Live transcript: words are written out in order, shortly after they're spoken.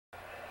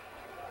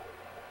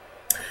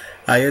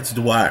Hi, it's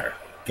Dwyer,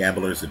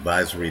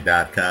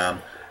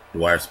 gamblersadvisory.com,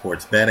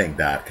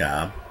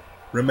 dwyersportsbetting.com.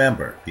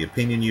 Remember, the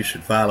opinion you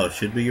should follow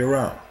should be your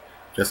own.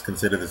 Just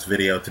consider this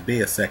video to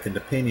be a second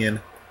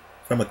opinion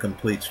from a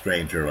complete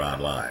stranger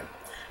online.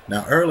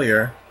 Now,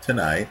 earlier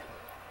tonight,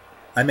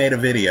 I made a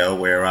video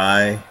where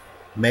I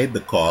made the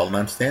call, and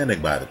I'm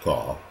standing by the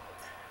call,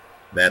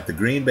 that the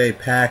Green Bay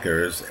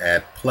Packers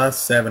at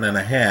plus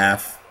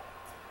 7.5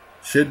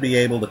 should be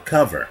able to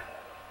cover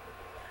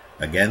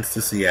against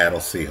the Seattle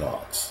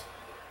Seahawks.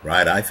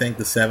 Right? I think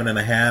the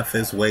 7.5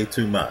 is way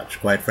too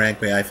much. Quite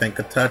frankly, I think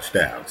a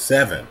touchdown,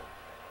 7,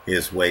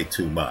 is way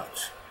too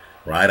much.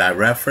 Right? I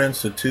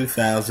referenced the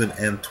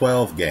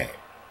 2012 game.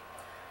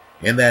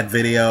 In that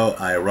video,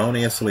 I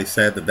erroneously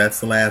said that that's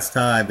the last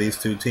time these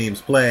two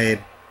teams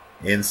played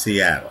in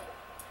Seattle.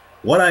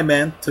 What I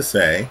meant to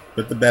say,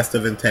 with the best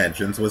of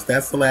intentions, was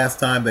that's the last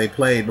time they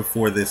played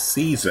before this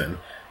season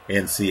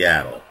in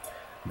Seattle.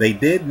 They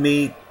did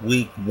meet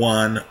week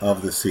 1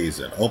 of the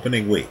season,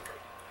 opening week.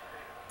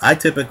 I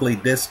typically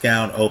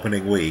discount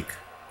opening week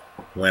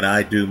when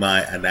I do my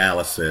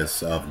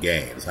analysis of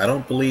games. I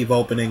don't believe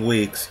opening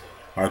weeks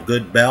are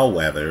good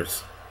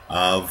bellwethers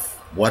of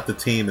what the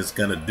team is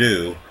going to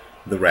do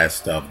the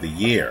rest of the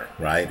year,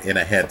 right, in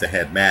a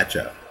head-to-head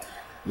matchup.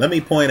 Let me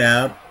point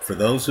out, for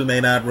those who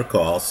may not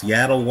recall,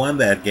 Seattle won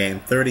that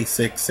game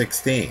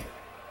 36-16.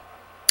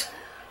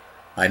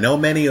 I know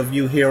many of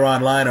you here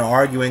online are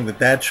arguing that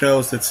that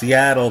shows that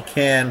Seattle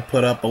can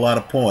put up a lot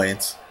of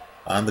points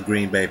on the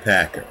Green Bay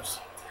Packers.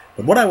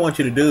 But what I want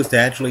you to do is to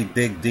actually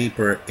dig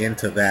deeper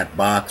into that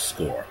box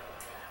score.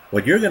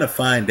 What you're going to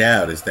find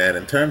out is that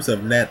in terms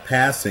of net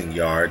passing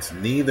yards,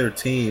 neither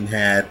team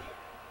had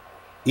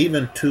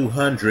even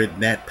 200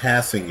 net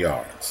passing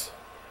yards,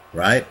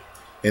 right?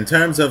 In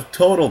terms of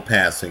total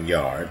passing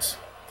yards,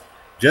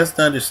 just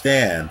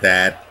understand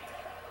that,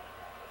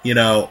 you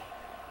know,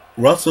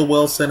 Russell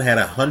Wilson had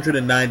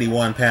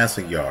 191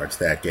 passing yards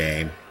that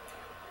game.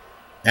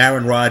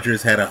 Aaron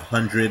Rodgers had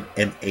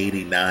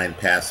 189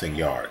 passing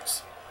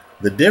yards.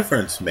 The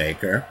difference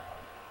maker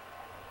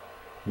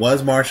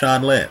was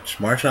Marshawn Lynch.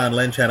 Marshawn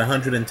Lynch had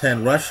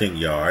 110 rushing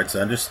yards.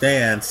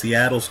 Understand,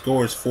 Seattle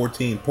scores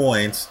 14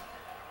 points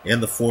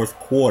in the fourth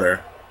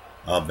quarter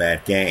of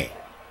that game.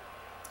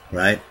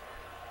 Right?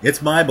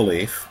 It's my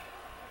belief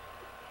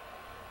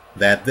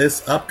that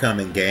this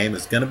upcoming game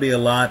is going to be a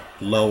lot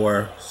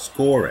lower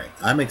scoring.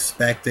 I'm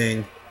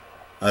expecting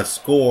a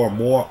score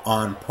more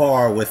on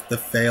par with the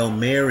Hail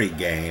Mary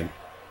game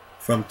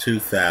from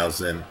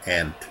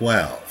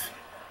 2012.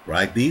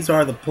 Right? These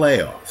are the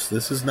playoffs.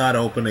 This is not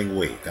opening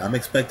week. I'm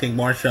expecting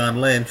Marshawn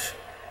Lynch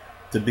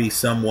to be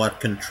somewhat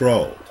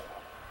controlled.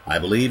 I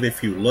believe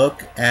if you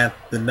look at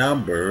the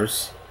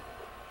numbers,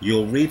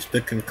 you'll reach the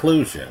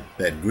conclusion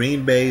that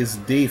Green Bay's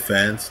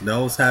defense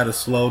knows how to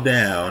slow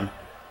down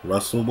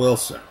Russell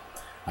Wilson.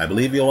 I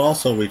believe you'll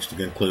also reach the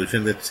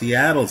conclusion that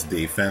Seattle's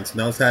defense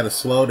knows how to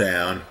slow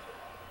down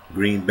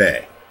Green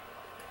Bay.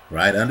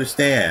 Right?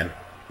 Understand,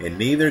 in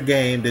neither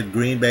game did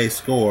Green Bay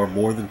score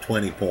more than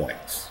 20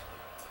 points.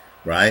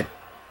 Right?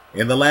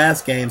 In the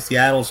last game,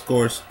 Seattle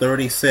scores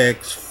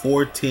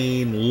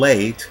 36-14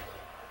 late,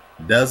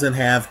 doesn't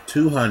have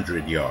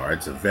 200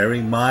 yards, a very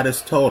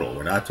modest total.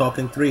 We're not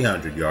talking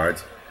 300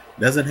 yards.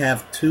 Doesn't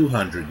have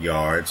 200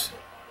 yards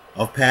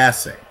of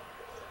passing.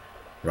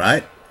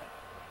 Right?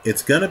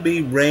 It's going to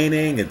be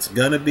raining. It's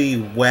going to be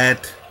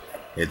wet.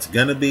 It's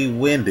going to be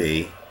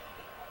windy.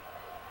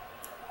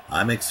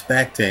 I'm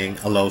expecting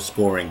a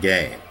low-scoring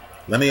game.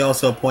 Let me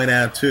also point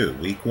out, too,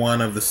 week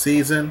 1 of the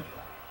season,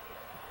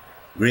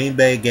 Green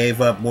Bay gave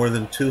up more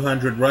than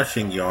 200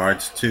 rushing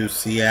yards to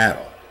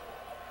Seattle.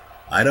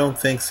 I don't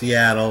think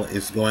Seattle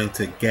is going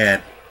to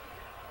get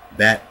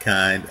that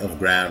kind of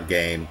ground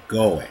game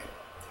going.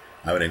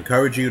 I would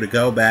encourage you to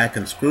go back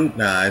and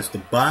scrutinize the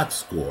box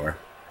score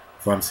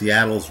from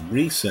Seattle's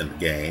recent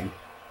game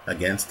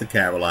against the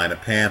Carolina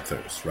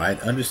Panthers, right?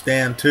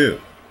 Understand, too,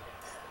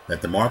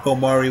 that DeMarco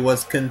Murray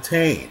was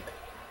contained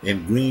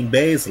in Green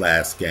Bay's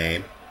last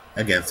game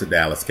against the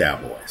Dallas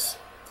Cowboys.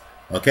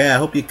 Okay, I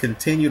hope you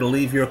continue to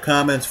leave your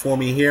comments for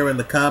me here in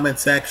the comment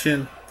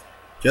section.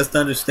 Just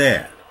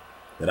understand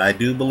that I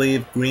do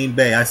believe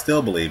I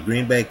still believe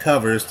Green Bay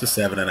covers to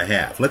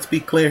 7.5. Let's be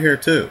clear here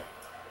too.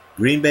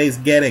 Green Bay's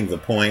getting the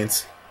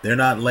points. They're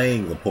not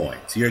laying the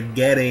points. You're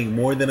getting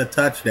more than a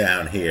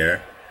touchdown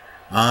here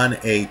on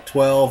a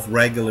 12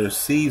 regular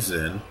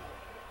season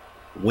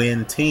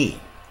win team,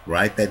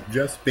 right? That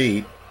just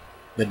beat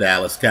the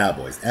Dallas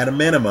Cowboys. At a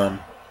minimum,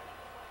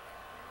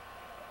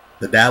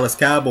 the Dallas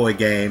Cowboy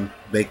game,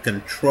 they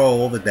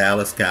control the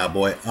Dallas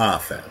Cowboy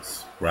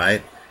offense,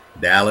 right?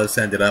 Dallas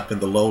ended up in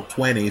the low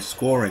 20s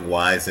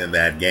scoring-wise in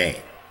that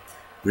game.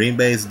 Green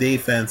Bay's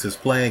defense is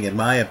playing, in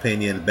my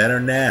opinion, better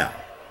now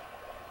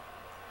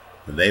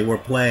than they were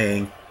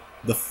playing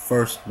the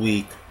first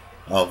week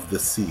of the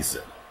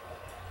season.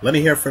 Let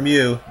me hear from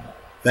you.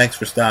 Thanks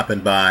for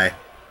stopping by.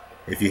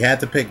 If you had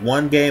to pick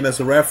one game as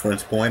a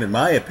reference point, in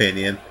my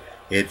opinion,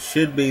 it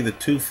should be the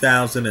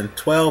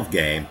 2012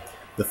 game,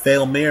 the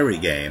Hail Mary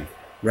game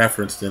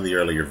referenced in the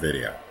earlier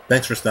video.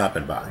 Thanks for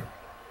stopping by.